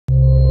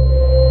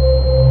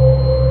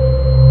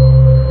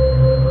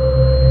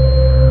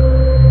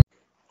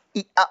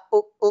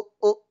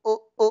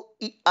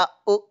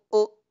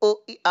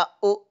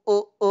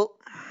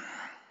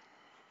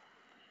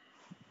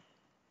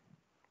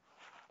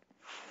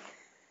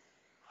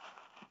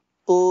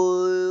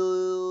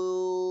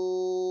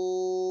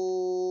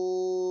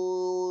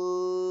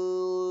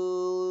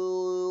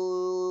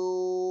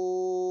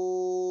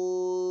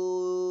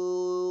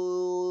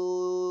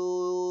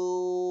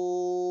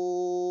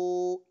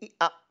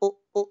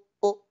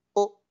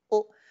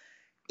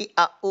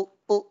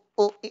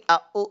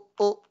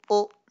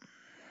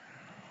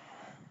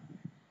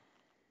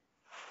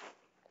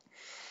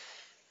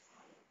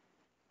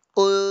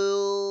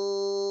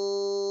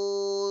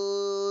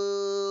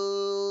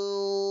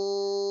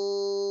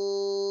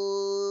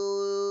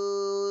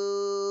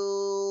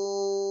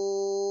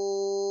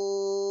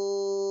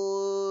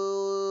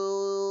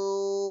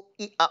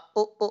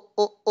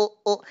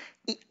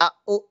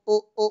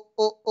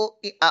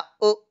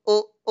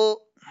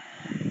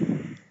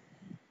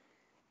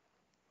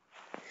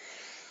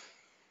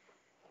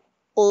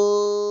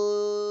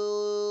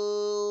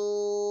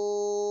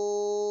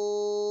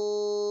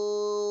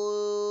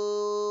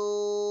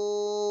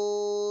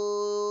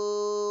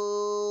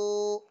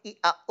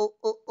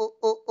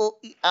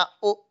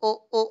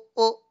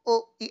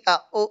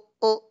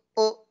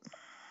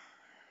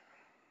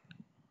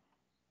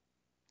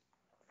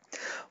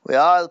We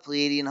are the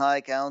Pleiadian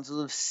High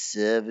Council of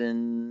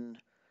 7,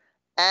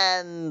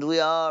 and we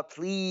are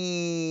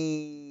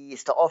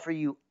pleased to offer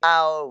you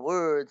our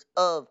words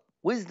of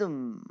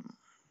wisdom.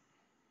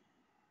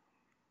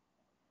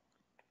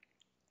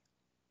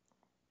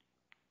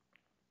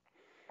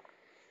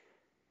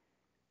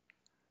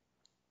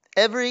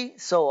 Every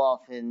so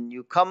often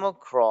you come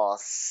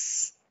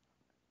across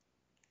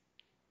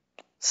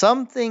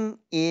something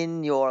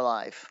in your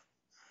life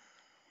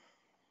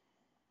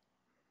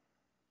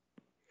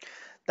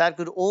that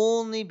could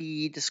only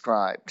be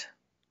described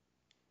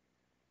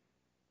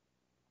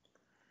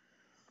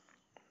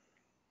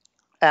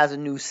as a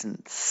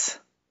nuisance.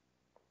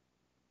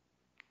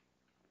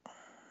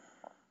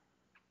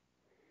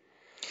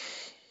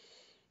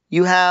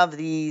 You have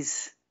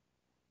these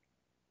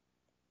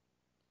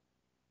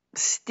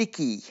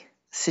sticky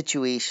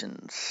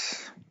situations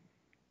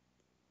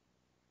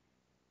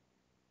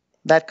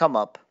that come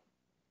up.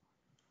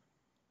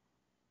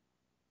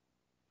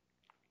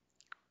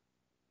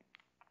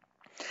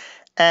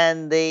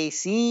 And they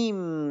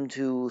seem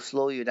to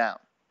slow you down,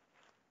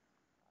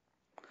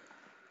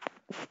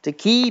 to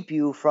keep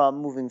you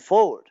from moving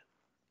forward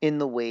in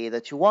the way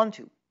that you want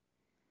to.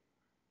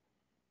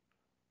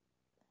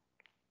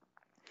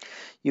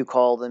 You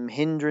call them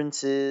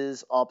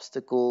hindrances,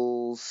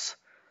 obstacles,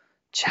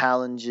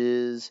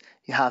 challenges.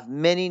 You have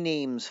many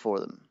names for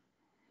them.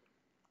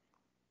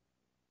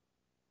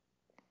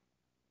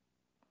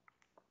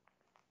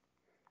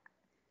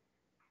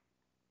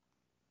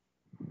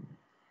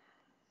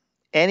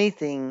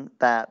 Anything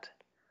that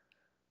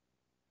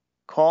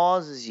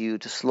causes you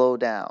to slow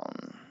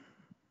down,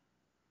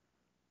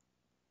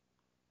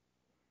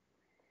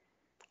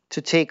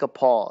 to take a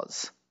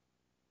pause,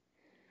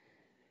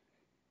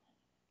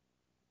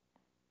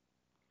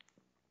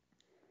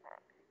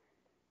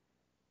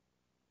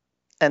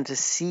 and to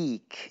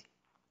seek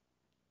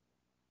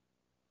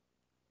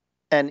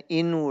an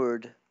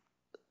inward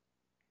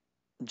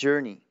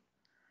journey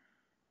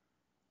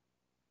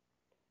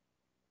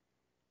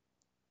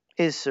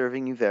is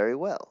serving you very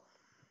well.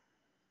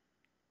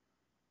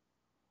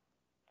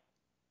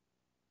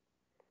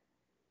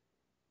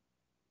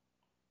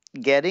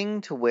 Getting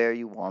to where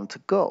you want to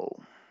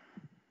go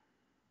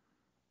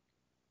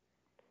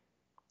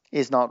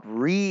is not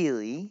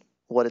really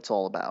what it's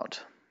all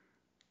about.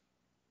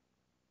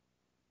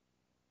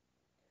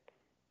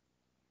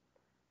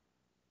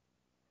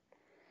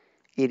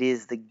 It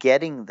is the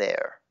getting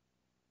there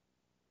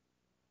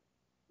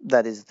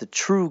that is the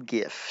true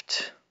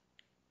gift.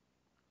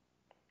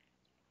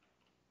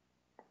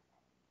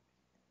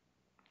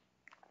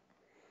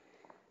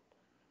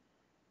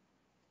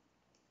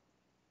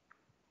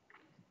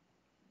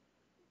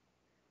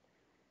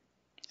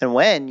 And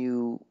when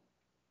you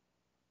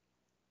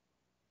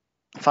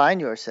find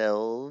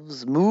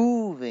yourselves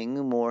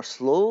moving more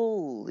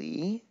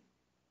slowly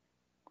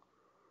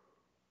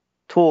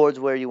towards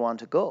where you want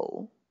to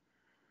go,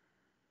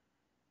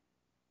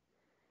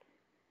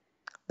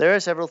 there are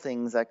several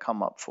things that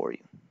come up for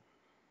you.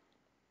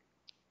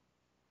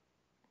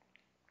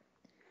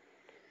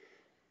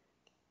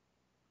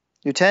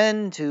 You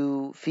tend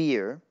to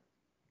fear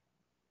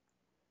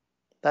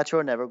that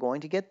you're never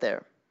going to get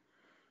there,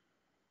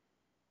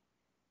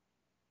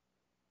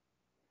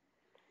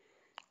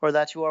 or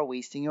that you are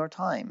wasting your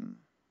time.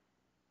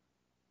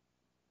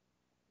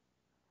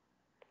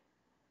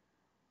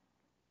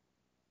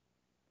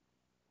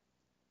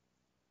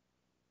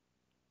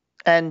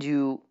 And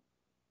you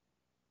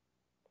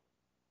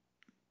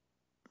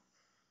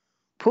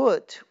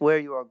put where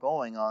you are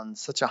going on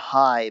such a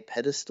high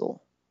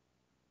pedestal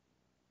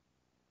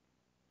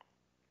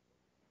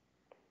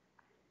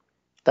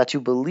that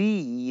you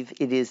believe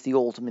it is the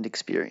ultimate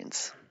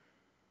experience.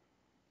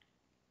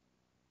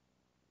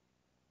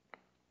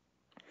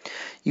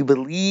 You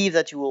believe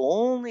that you will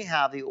only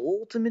have the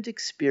ultimate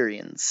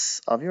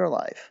experience of your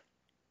life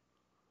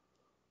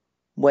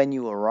when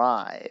you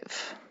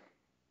arrive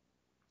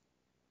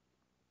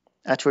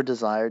at your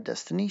desired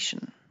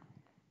destination.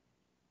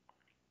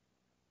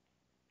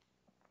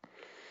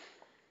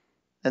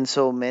 And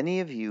so many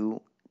of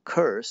you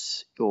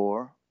curse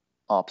your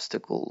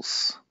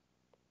obstacles.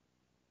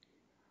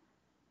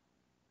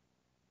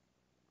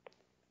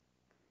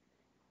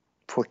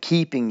 For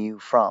keeping you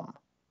from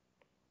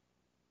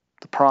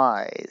the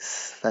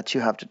prize that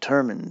you have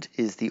determined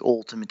is the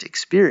ultimate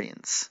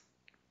experience.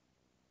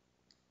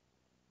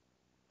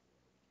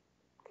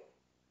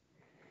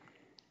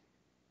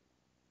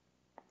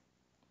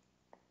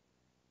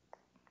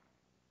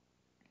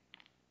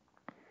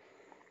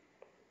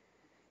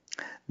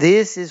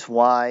 This is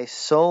why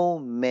so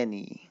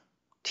many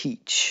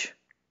teach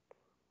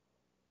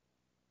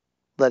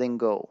letting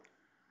go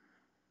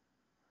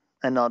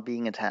and not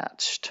being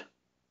attached.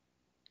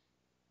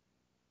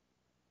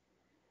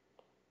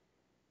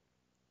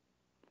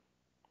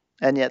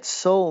 And yet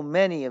so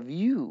many of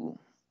you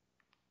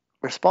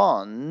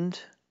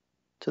respond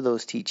to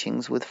those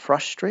teachings with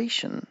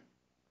frustration.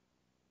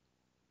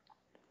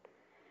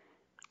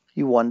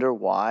 You wonder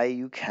why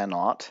you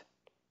cannot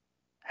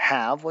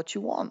have what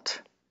you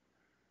want.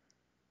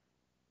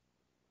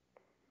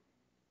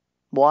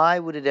 Why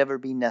would it ever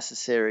be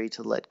necessary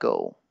to let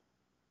go?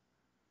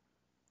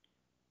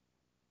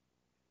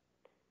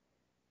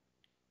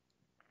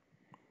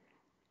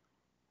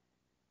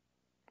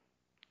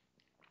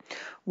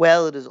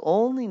 Well, it is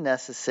only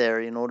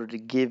necessary in order to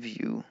give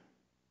you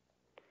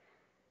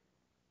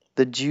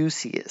the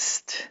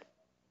juiciest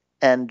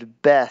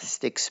and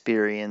best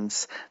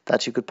experience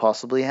that you could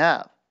possibly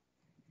have.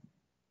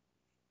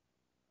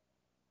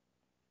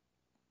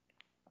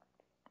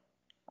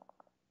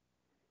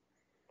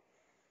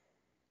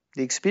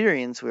 The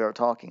experience we are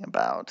talking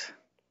about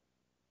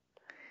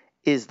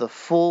is the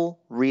full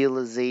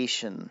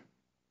realization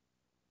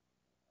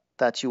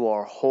that you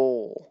are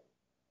whole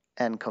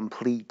and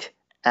complete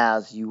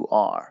as you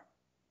are.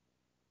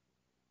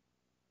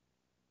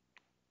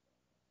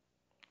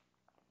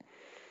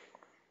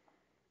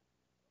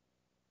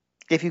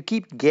 If you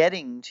keep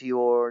getting to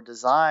your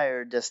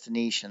desired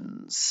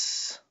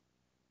destinations,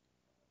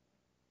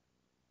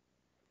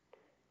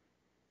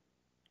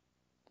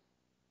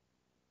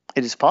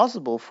 it is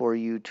possible for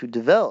you to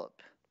develop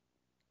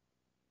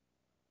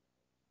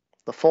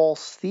the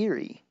false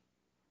theory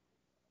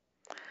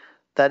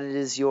that it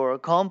is your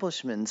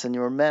accomplishments and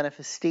your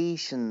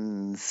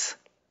manifestations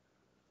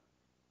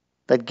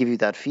that give you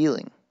that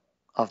feeling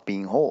of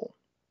being whole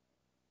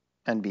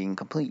and being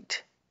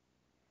complete.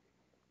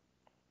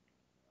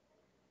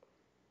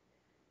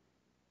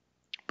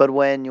 But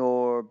when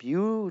your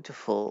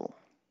beautiful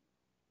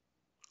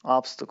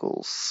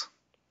obstacles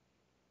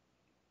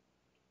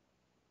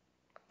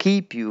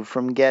keep you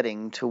from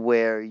getting to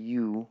where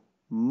you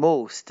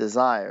most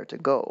desire to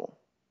go,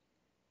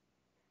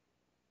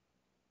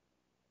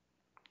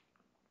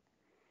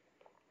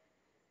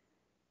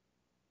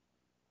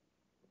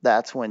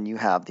 that's when you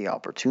have the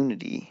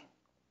opportunity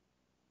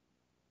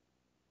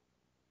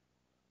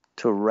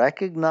to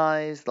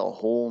recognize the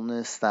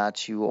wholeness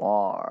that you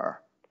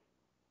are.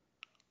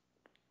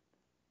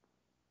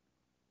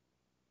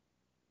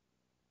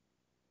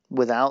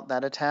 Without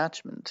that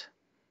attachment.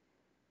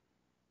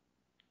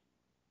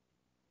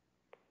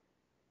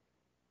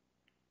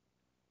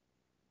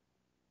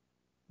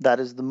 That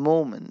is the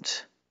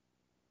moment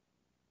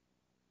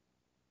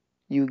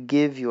you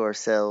give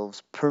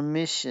yourselves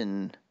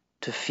permission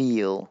to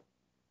feel.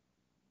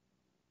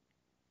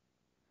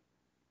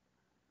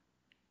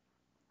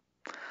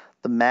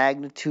 The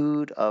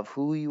magnitude of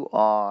who you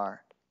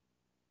are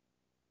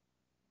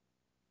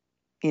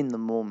in the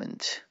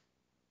moment.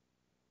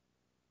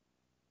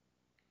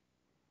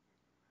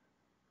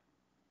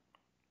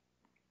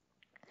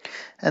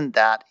 And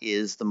that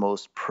is the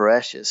most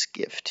precious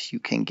gift you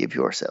can give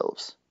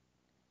yourselves.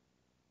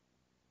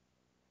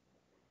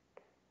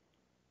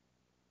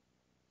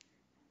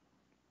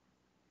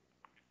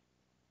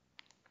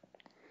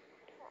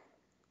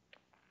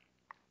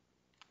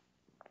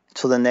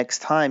 So the next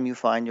time you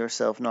find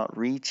yourself not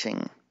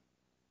reaching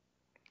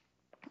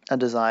a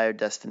desired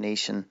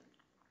destination,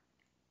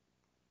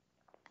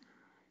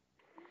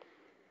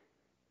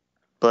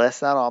 bless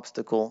that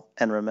obstacle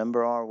and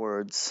remember our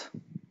words.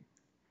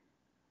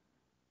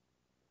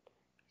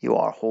 You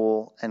are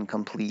whole and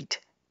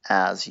complete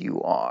as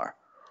you are.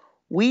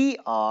 We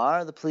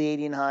are the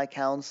Pleiadian High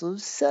Council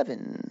of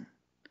 7,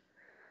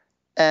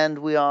 and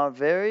we are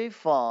very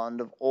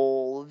fond of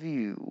all of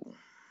you.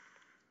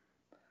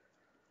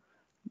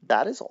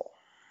 That is all.